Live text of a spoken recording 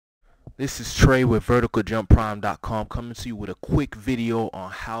This is Trey with verticaljumprime.com coming to you with a quick video on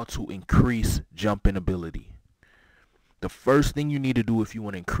how to increase jumping ability. The first thing you need to do if you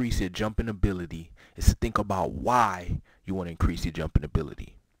want to increase your jumping ability is to think about why you want to increase your jumping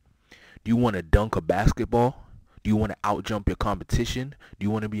ability. Do you want to dunk a basketball? Do you want to outjump your competition? Do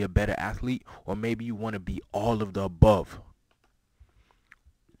you want to be a better athlete? Or maybe you want to be all of the above?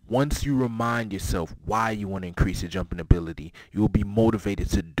 Once you remind yourself why you want to increase your jumping ability, you will be motivated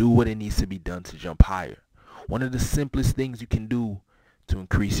to do what it needs to be done to jump higher. One of the simplest things you can do to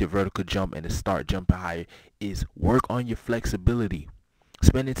increase your vertical jump and to start jumping higher is work on your flexibility.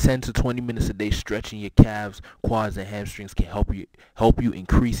 Spending 10 to 20 minutes a day stretching your calves, quads, and hamstrings can help you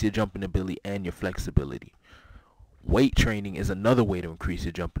increase your jumping ability and your flexibility. Weight training is another way to increase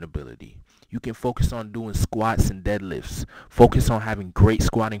your jumping ability. You can focus on doing squats and deadlifts. Focus on having great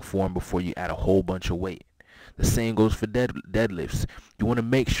squatting form before you add a whole bunch of weight. The same goes for deadlifts. You want to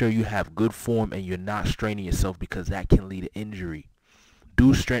make sure you have good form and you're not straining yourself because that can lead to injury.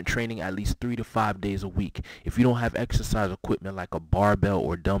 Do strength training at least 3 to 5 days a week. If you don't have exercise equipment like a barbell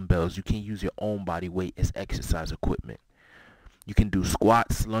or dumbbells, you can use your own body weight as exercise equipment. You can do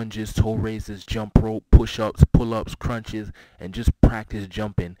squats, lunges, toe raises, jump rope, push-ups, pull-ups, crunches, and just practice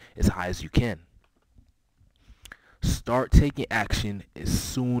jumping as high as you can. Start taking action as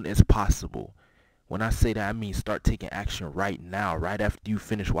soon as possible. When I say that, I mean start taking action right now, right after you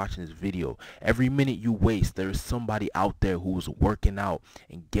finish watching this video. Every minute you waste, there is somebody out there who's working out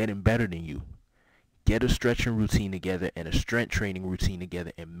and getting better than you. Get a stretching routine together and a strength training routine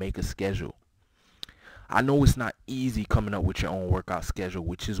together and make a schedule. I know it's not easy coming up with your own workout schedule,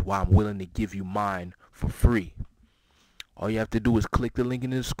 which is why I'm willing to give you mine for free. All you have to do is click the link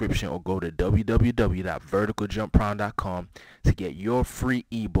in the description or go to www.verticaljumprime.com to get your free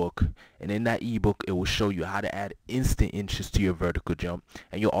ebook. And in that ebook, it will show you how to add instant inches to your vertical jump.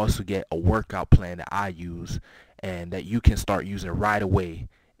 And you'll also get a workout plan that I use and that you can start using right away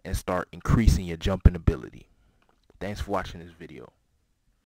and start increasing your jumping ability. Thanks for watching this video.